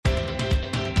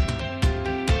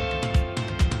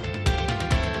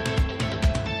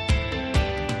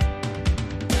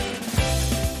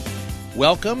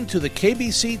Welcome to the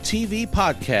KBC TV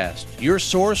podcast, your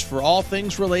source for all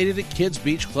things related to Kids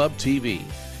Beach Club TV.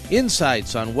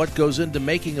 Insights on what goes into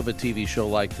making of a TV show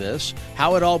like this,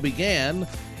 how it all began,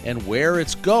 and where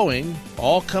it's going,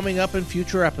 all coming up in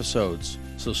future episodes.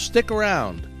 So stick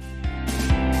around.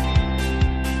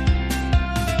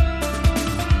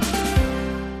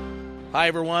 Hi,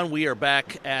 everyone. We are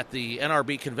back at the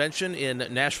NRB convention in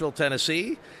Nashville,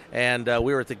 Tennessee, and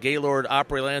we were at the Gaylord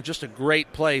Opryland. Just a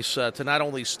great place to not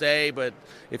only stay, but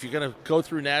if you're going to go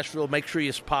through Nashville, make sure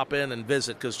you pop in and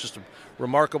visit, because it's just a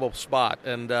remarkable spot.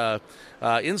 And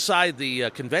inside the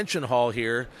convention hall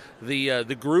here,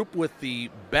 the group with the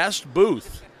best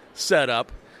booth set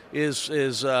up is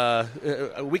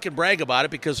we can brag about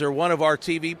it because they're one of our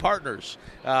TV partners,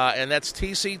 and that's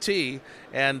TCT.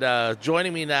 And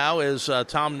joining me now is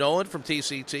Tom Nolan from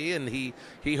TCT, and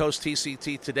he hosts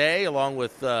TCT Today along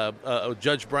with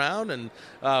Judge Brown, and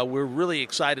we're really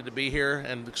excited to be here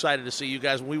and excited to see you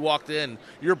guys. When we walked in,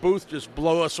 your booth just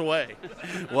blew us away.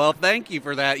 Well, thank you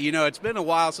for that. You know, it's been a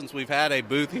while since we've had a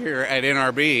booth here at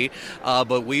NRB,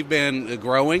 but we've been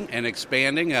growing and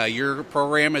expanding. Your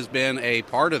program has been a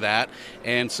part of that,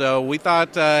 and so we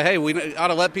thought, hey, we ought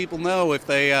to let people know if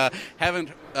they haven't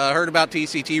heard about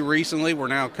TCT recently. We're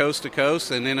now coast to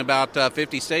coast and in about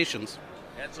 50 stations.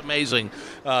 That's amazing.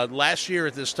 Last year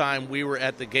at this time, we were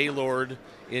at the Gaylord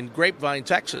in Grapevine,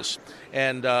 Texas.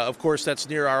 And, of course, that's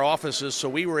near our offices, so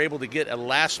we were able to get a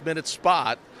last-minute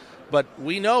spot. But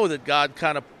we know that God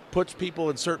kind of puts people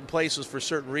in certain places for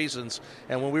certain reasons.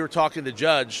 And when we were talking to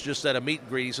Judge just at a meet and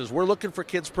greet, he says, we're looking for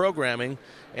kids programming,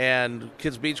 and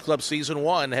Kids Beach Club Season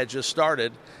 1 had just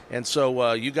started. And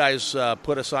so you guys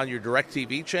put us on your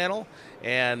DirecTV channel,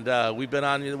 and we've been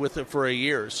on with it for a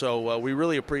year. So we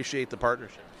really appreciate the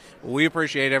partnership. We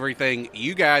appreciate everything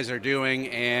you guys are doing,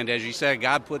 and as you said,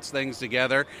 God puts things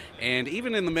together. And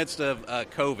even in the midst of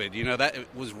COVID, you know, that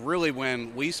was really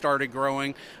when we started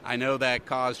growing. I know that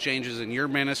caused changes in your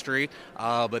ministry,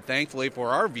 but thankfully for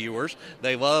our viewers,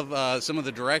 they love some of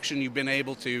the direction you've been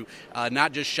able to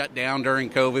not just shut down during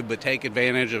COVID, but take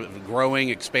advantage of growing,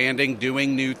 expanding,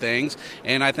 doing new things.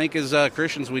 And I think as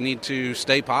Christians, we need to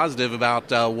stay positive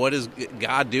about what is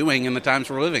God doing in the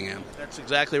times we're living in. That's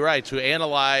exactly right, to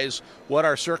analyze what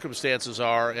our circumstances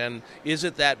are, and is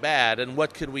it that bad, and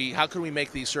how can we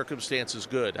make these circumstances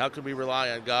good? How can we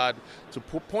rely on God to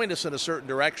point us in a certain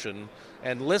direction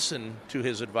and listen to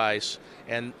his advice?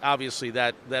 And obviously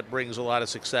that brings a lot of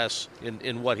success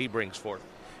in what he brings forth.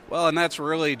 Well, and that's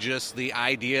really just the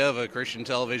idea of a Christian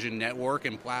television network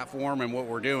and platform and what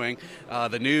we're doing.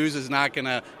 The news is not going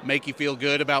to make you feel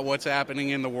good about what's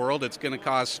happening in the world. It's going to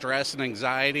cause stress and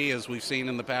anxiety, as we've seen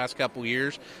in the past couple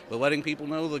years, but letting people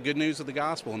know the good news of the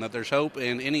gospel and that there's hope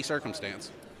in any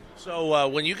circumstance. So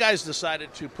when you guys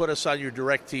decided to put us on your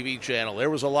DirecTV channel, there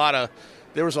was a lot of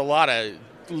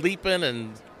leaping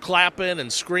and clapping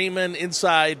and screaming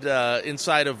inside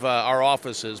of our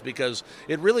offices, because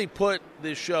it really put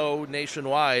this show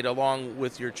nationwide along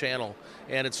with your channel.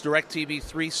 And it's DirecTV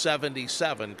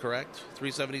 377, correct?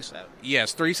 377?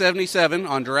 Yes, 377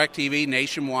 on DirecTV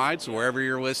nationwide, so wherever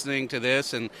you're listening to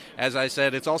this. And as I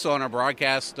said, it's also on our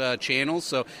broadcast channels,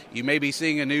 so you may be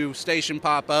seeing a new station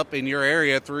pop up in your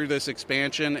area through this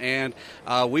expansion. And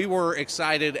we were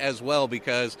excited as well,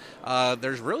 because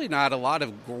there's really not a lot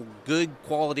of good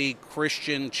quality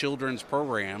Christian children's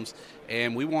programs.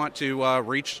 And we want to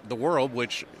reach the world,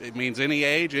 which it means any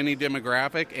age, any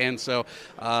demographic. And so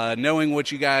knowing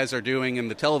what you guys are doing in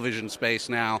the television space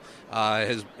now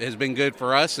has been good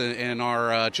for us and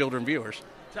our children viewers.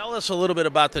 Tell us a little bit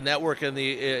about the network and the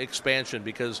expansion,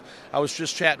 because I was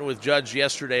just chatting with Judge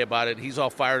yesterday about it. He's all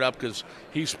fired up because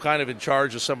he's kind of in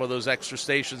charge of some of those extra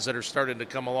stations that are starting to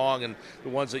come along and the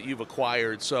ones that you've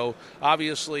acquired. So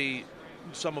obviously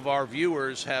some of our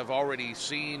viewers have already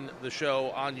seen the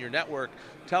show on your network.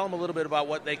 Tell them a little bit about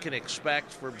what they can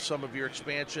expect from some of your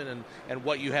expansion and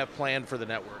what you have planned for the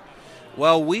network.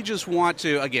 Well, we just want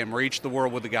to, again, reach the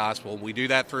world with the gospel. We do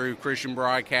that through Christian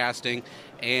broadcasting,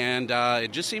 and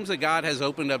it just seems that God has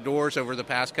opened up doors over the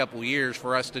past couple years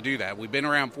for us to do that. We've been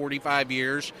around 45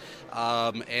 years,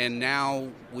 and now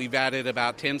we've added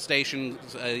about 10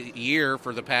 stations a year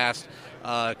for the past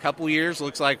couple years.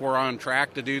 Looks like we're on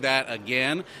track to do that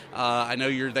again. I know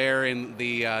you're there in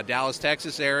the Dallas,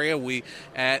 Texas area. We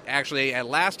actually at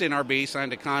last NRB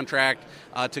signed a contract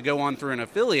to go on through an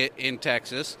affiliate in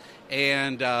Texas.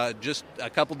 And just a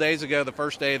couple days ago, the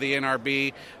first day of the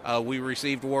NRB, we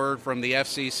received word from the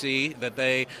FCC that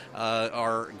they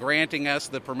are granting us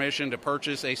the permission to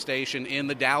purchase a station in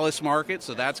the Dallas market.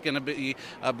 So that's going to be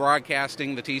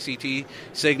broadcasting the TCT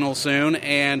signal soon.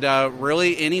 And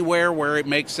really anywhere where it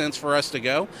makes sense for us to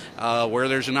go, where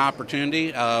there's an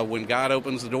opportunity. When God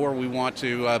opens the door, we want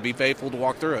to be faithful to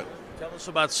walk through it. Tell us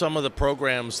about some of the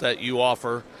programs that you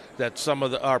offer that some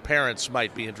of our parents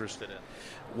might be interested in.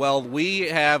 Well, we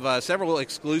have several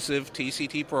exclusive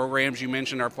TCT programs. You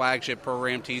mentioned our flagship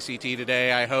program, TCT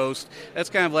Today, I host. That's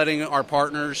kind of letting our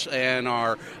partners and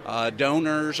our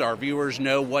donors, our viewers,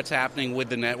 know what's happening with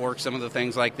the network, some of the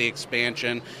things like the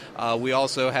expansion. We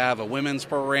also have a women's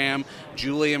program,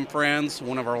 Julie and Friends.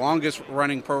 One of our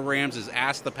longest-running programs is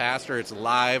Ask the Pastor. It's a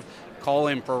live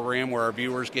call-in program where our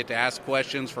viewers get to ask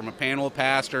questions from a panel of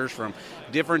pastors from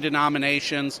different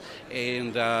denominations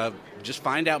and just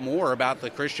find out more about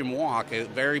the Christian walk.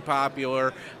 Very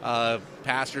popular,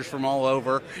 pastors from all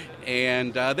over.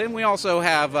 And then we also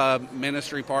have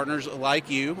ministry partners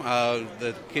like you,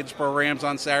 the kids programs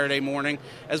on Saturday morning,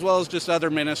 as well as just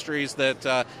other ministries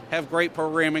that have great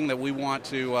programming that we want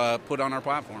to put on our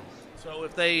platform. So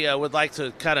if they would like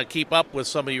to kind of keep up with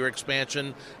some of your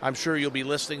expansion, I'm sure you'll be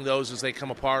listing those as they come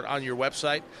apart on your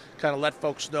website. Kind of let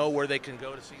folks know where they can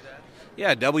go to see that.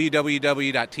 Yeah,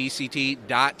 www.tct.tv.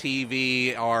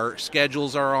 Our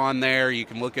schedules are on there. You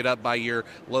can look it up by your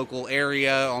local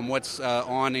area on what's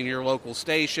on in your local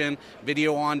station.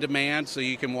 Video on demand, so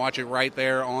you can watch it right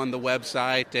there on the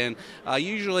website. And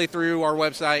usually through our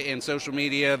website and social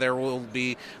media, there will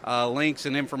be links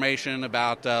and information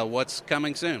about what's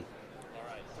coming soon.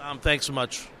 Tom, thanks so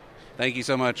much. Thank you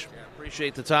so much. Yeah,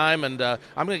 appreciate the time, and I'm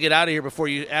going to get out of here before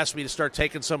you ask me to start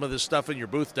taking some of this stuff in your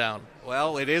booth down.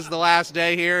 Well, it is the last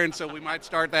day here, and so we might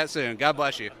start that soon. God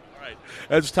bless you. All right.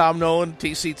 That's Tom Nolan,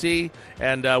 TCT,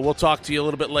 and we'll talk to you a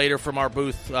little bit later from our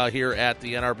booth here at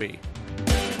the NRB.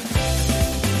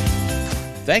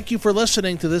 Thank you for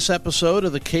listening to this episode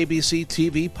of the KBC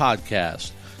TV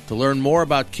podcast. To learn more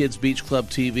about Kids Beach Club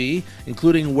TV,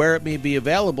 including where it may be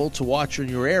available to watch in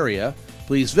your area,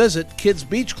 please visit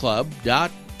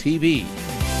kidsbeachclub.tv.